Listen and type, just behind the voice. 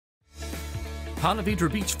Ponte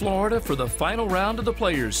Vedra Beach, Florida for the final round of the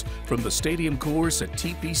players from the stadium course at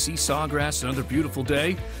TPC Sawgrass. Another beautiful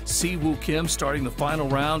day. Si Woo Kim starting the final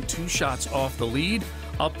round, 2 shots off the lead.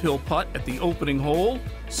 Uphill putt at the opening hole,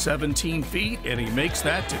 17 feet, and he makes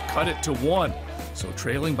that to cut it to 1. So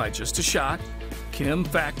trailing by just a shot. Kim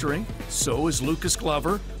factoring, so is Lucas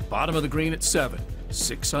Glover. Bottom of the green at 7.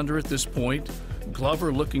 6 under at this point.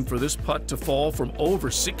 Glover looking for this putt to fall from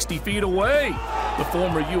over 60 feet away. The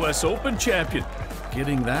former U.S. Open champion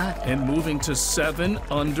getting that and moving to 7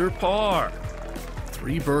 under par.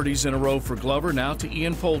 3 birdies in a row for Glover. Now to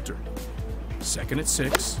Ian Poulter. Second at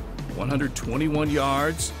 6, 121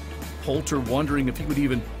 yards. Poulter wondering if he would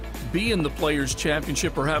even be in the Players'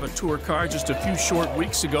 Championship or have a tour card just a few short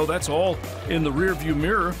weeks ago. That's all in the rearview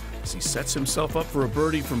mirror as he sets himself up for a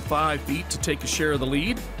birdie from 5 feet to take a share of the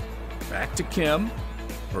lead. Back to Kim.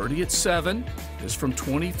 Birdie at 7. This from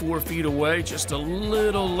 24 feet away, just a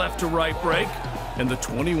little left to right break. And the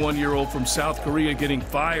 21-year-old from South Korea getting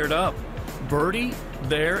fired up. Birdie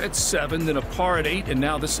there at 7, then a par at 8, and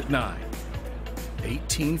now this at 9.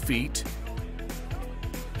 18 feet.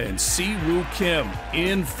 And Si Woo Kim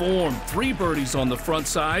in form. 3 birdies on the front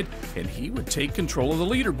side, and he would take control of the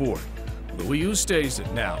leaderboard. Louis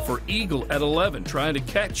Oosthuizen now for eagle at 11, trying to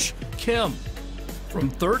catch Kim. From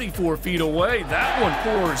 34 feet away, that one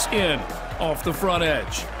pours in off the front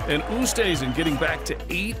edge. And Oosthuizen getting back to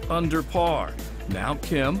 8 under par. Now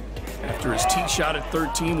Kim, after his tee shot at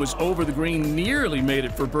 13 was over the green, nearly made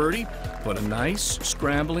it for birdie, but a nice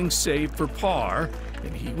scrambling save for par,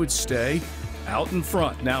 and he would stay out in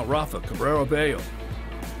front. Now Rafa Cabrera Bello.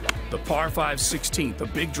 The par 5 16th, a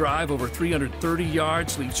big drive over 330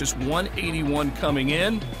 yards, leaves just 181 coming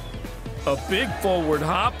in. A big forward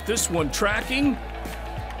hop, this one tracking.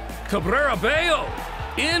 Cabrera Bello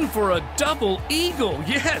in for a double eagle.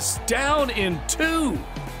 Yes, down in 2.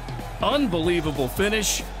 Unbelievable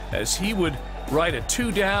finish as he would write a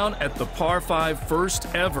 2 down at the par 5 first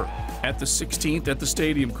ever at the 16th at the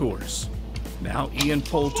stadium course. Now Ian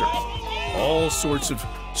Poulter. All sorts of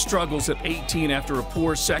struggles at 18 after a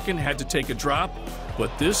poor second, had to take a drop,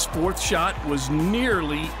 but this 4th shot was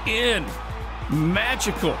nearly in.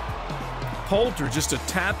 Magical. Poulter, just a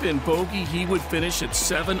tap-in bogey, he would finish at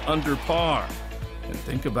 7 under par. And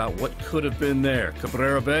think about what could have been there.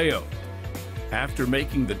 Cabrera Bello, after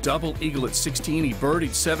making the double eagle at 16, he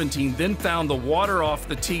birdied 17, then found the water off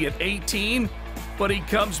the tee at 18, but he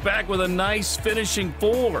comes back with a nice finishing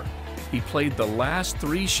 4. He played the last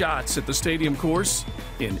 3 shots at the stadium course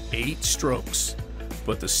in 8 strokes.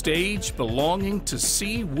 But the stage belonging to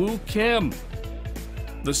Si Woo Kim.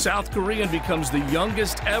 The South Korean becomes the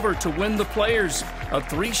youngest ever to win the Players, a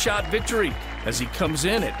 3-shot victory as he comes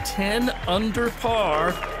in at 10 under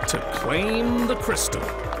par to claim the crystal.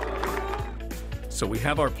 So we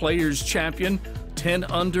have our Players champion, 10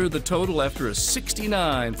 under the total after a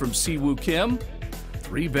 69 from Si Woo Kim,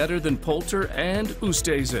 3 better than Poulter and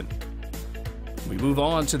Oosthuizen. We move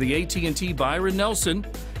on to the AT&T Byron Nelson,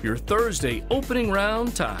 your Thursday opening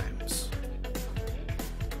round times.